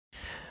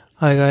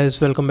Hi guys,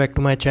 welcome back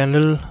to my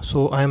channel.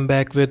 So I'm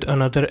back with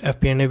another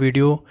FP&A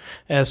video.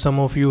 As some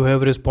of you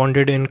have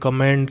responded in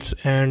comments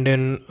and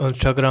in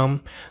Instagram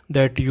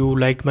that you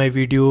liked my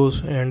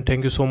videos, and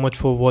thank you so much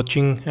for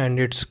watching, and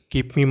it's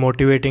keep me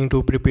motivating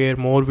to prepare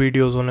more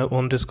videos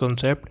on this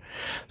concept.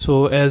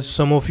 So as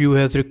some of you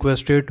has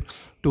requested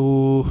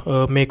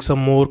to make some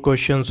more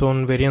questions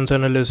on variance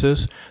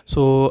analysis,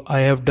 so I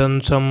have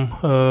done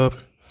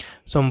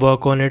some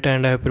work on it,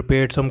 and I have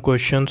prepared some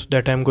questions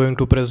that I'm going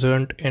to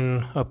present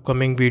in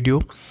upcoming video.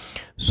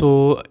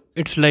 So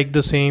it's like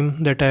the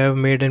same that I have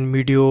made in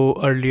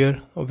video earlier,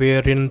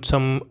 wherein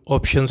some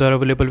options are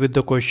available with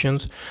the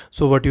questions.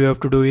 So what you have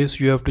to do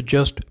is you have to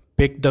just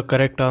pick the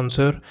correct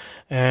answer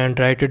and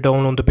write it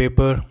down on the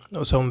paper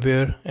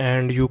somewhere,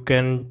 and you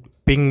can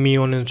ping me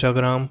on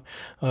Instagram.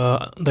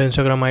 The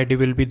Instagram ID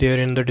will be there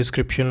in the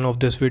description of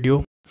this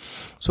video,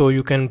 so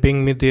you can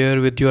ping me there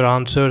with your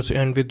answers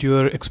and with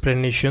your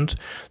explanations.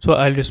 So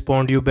I'll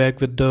respond you back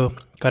with the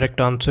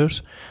correct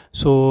answers.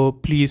 So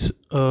please,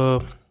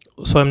 so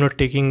I'm not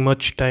taking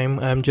much time,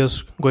 I'm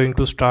just going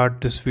to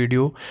start this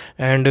video,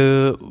 and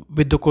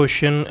with the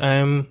question I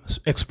am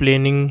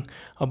explaining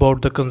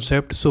about the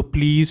concept. So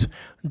please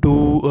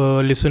do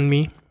listen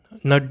me,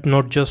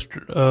 not just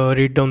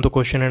read down the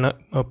question and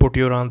put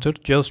your answer.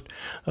 Just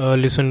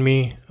listen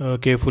me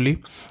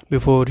carefully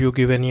before you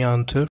give any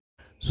answer.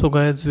 So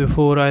guys,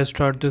 before I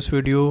start this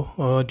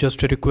video,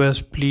 just a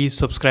request, please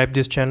subscribe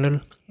this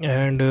channel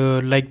and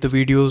like the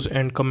videos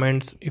and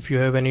comments if you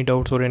have any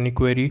doubts or any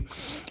query.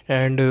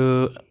 And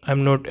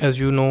I'm not, as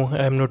you know,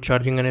 I'm not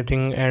charging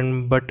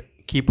anything, but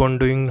keep on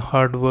doing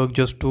hard work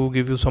just to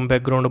give you some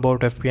background about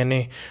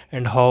FP&A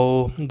and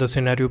how the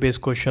scenario based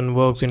question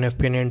works in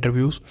FP&A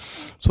interviews.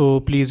 So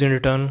please, in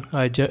return,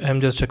 I'm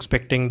just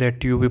expecting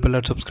that you people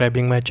are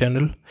subscribing my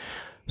channel.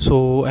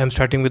 So I'm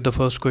starting with the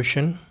first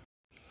question.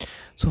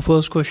 So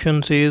first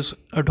question says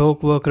ad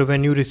hoc work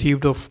revenue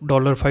received of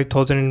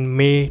 $5,000 in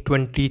May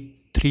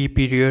 23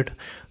 period,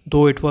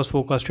 though it was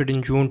forecasted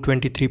in June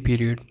 23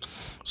 period.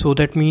 So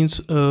that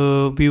means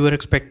we were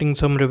expecting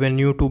some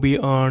revenue to be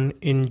earned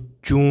in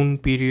June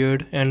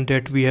period, and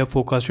that we have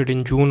forecasted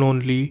in June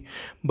only.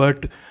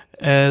 But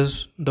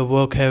as the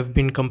work have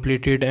been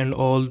completed and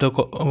all the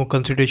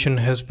consideration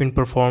has been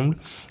performed,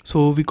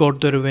 so we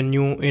got the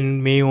revenue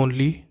in May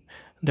only,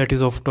 that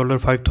is of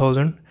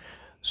 $5,000.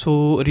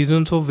 So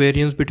reasons of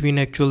variance between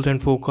actuals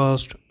and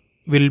forecast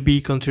will be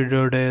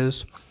considered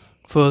as: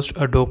 first,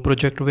 ad hoc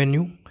project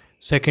revenue;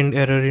 second,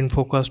 error in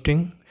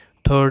forecasting;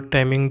 third,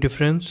 timing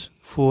difference;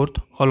 fourth,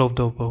 all of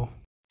the above.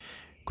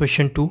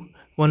 Question 2.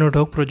 One ad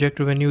hoc project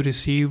revenue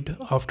received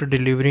after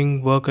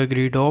delivering work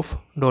agreed of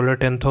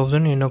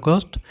 $10,000 in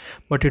August,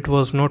 but it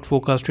was not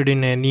forecasted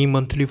in any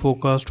monthly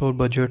forecast or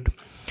budget.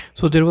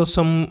 So there was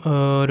some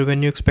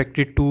revenue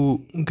expected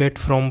to get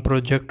from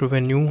project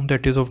revenue,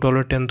 that is of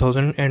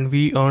 $10,000, and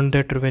we earned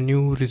that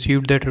revenue,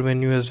 received that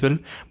revenue as well,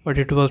 but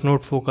it was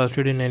not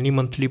forecasted in any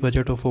monthly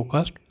budget or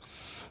forecast.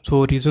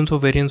 So reasons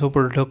of variance of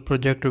ad hoc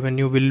project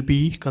revenue will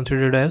be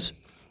considered as: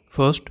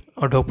 first,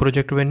 ad hoc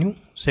project revenue;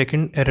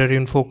 second, error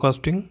in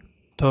forecasting;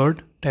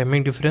 third,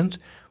 timing difference;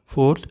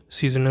 fourth,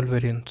 seasonal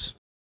variance.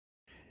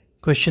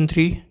 Question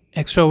 3.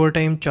 Extra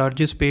overtime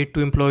charges paid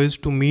to employees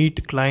to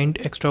meet client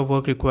extra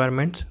work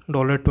requirements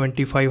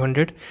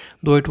 $2,500,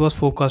 though it was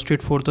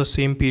forecasted for the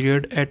same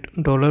period at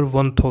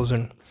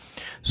 $1,000.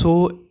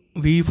 So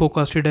we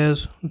forecasted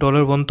as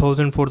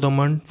 $1,000 for the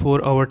month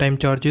for overtime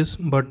charges,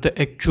 but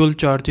the actual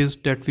charges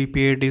that we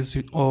paid is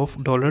of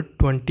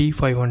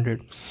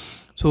 $2,500.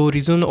 So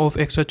reason of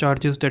extra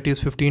charges, that is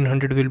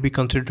 $1,500, will be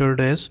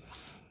considered as: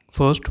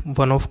 first,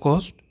 one-off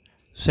cost;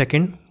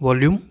 second,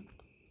 volume;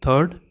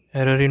 third,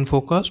 error in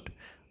forecast;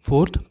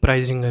 fourth,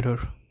 pricing error.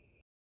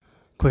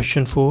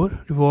 Question 4.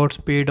 Rewards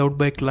paid out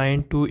by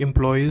client to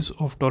employees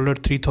of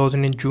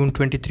 $3,000 in June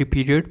 23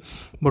 period,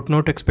 but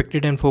not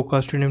expected and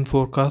forecasted in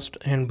forecast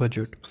and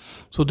budget.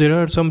 So there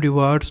are some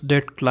rewards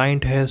that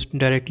client has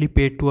directly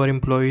paid to our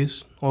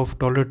employees of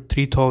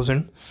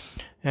 $3,000,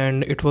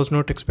 and it was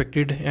not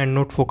expected and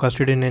not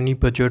forecasted in any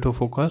budget or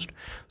forecast.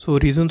 So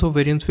reasons of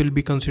variance will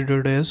be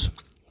considered as: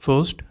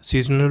 first,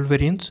 seasonal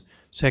variance;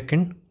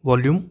 second,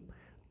 volume;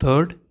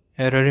 third,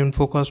 error in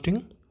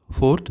forecasting;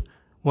 fourth,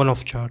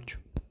 one-off charge.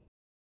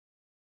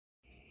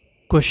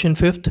 Question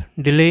 5th.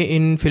 Delay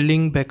in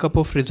filling backup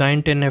of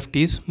resigned 10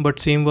 FTs, but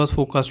same was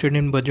forecasted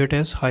in budget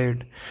as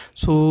hired.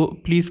 So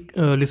please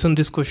listen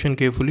this question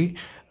carefully.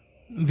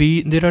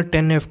 There are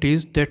 10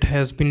 FTs that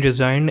has been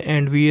resigned,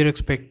 and we are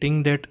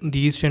expecting that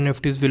these 10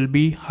 FTs will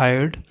be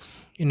hired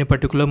in a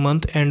particular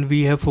month, and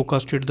we have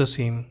forecasted the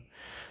same.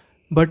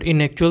 But in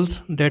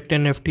actuals, that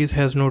 10 FTs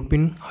has not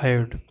been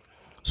hired.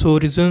 So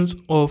reasons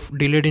of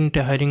delayed in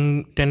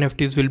hiring 10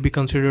 FTs will be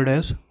considered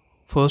as: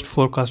 first,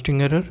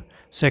 forecasting error;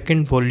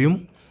 second,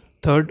 volume;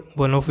 third,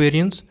 one-off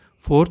variance;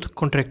 fourth,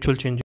 contractual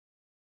changes.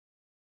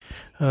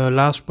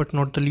 Last but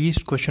not the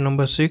least, question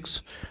number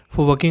 6.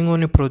 For working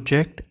on a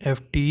project,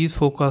 FTs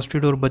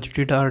forecasted or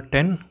budgeted are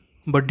 10,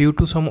 but due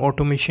to some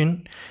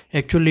automation,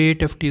 actually 8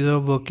 FTs are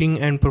working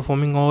and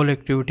performing all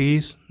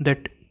activities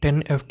that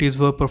 10 FTs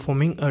were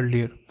performing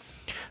earlier.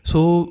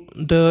 So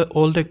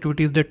all the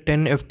activities that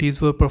 10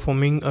 FTs were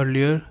performing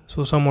earlier,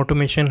 so some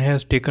automation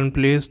has taken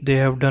place, they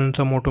have done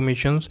some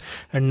automations,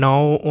 and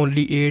now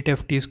only 8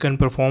 FTs can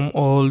perform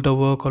all the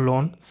work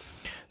alone.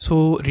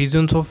 So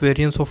reasons of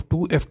variance of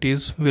 2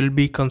 FTs will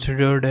be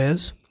considered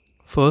as: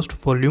 first,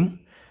 volume;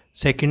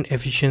 second,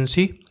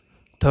 efficiency;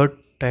 third,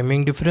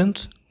 timing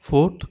difference;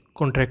 fourth,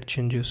 contract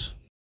changes.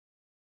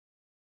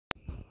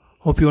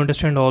 Hope you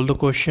understand all the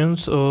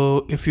questions.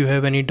 If you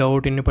have any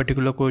doubt in a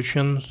particular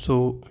question,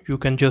 so you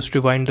can just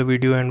rewind the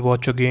video and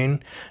watch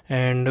again,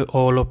 and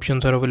all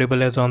options are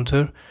available as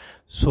answer.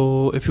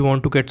 So if you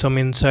want to get some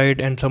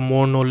insight and some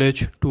more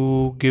knowledge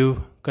to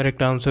give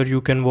correct answer,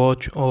 you can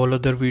watch all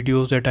other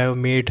videos that I have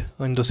made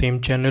on the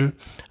same channel.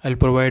 I'll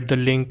provide the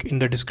link in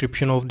the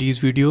description of these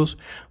videos,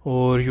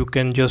 or you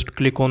can just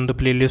click on the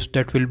playlist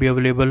that will be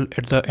available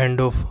at the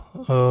end of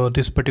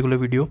this particular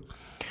video.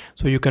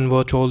 So you can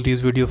watch all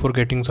these videos for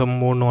getting some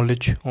more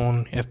knowledge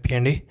on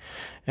FP&A.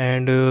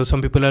 And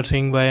some people are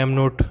saying why I'm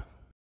not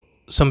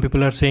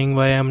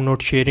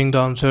sharing the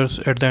answers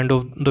at the end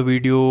of the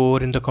video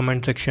or in the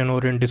comment section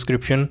or in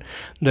description.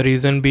 The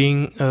reason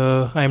being,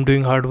 I am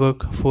doing hard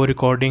work for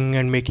recording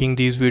and making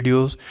these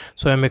videos,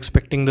 so I'm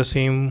expecting the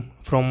same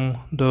from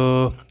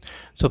the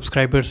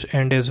subscribers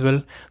and as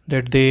well,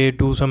 that they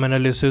do some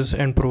analysis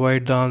and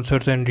provide the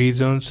answers and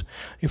reasons.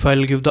 If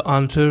I'll give the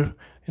answer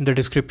in the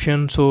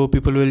description, so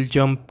people will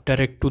jump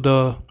direct to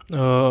the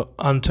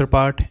answer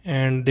part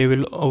and they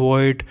will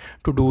avoid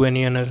to do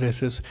any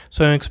analysis.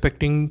 So I'm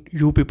expecting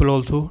you people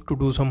also to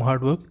do some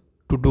hard work,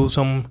 to do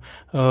some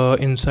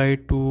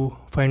insight, to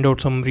find out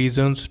some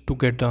reasons to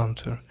get the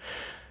answer.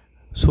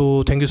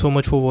 So thank you so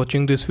much for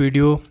watching this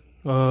video.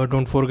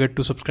 Don't forget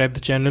to subscribe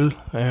the channel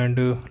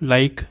and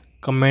like,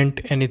 comment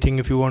anything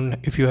if you want,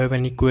 if you have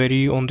any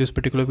query on this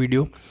particular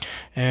video,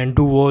 and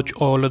do watch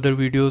all other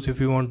videos if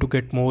you want to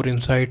get more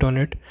insight on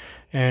it,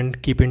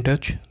 and keep in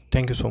touch.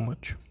 Thank you so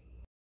much.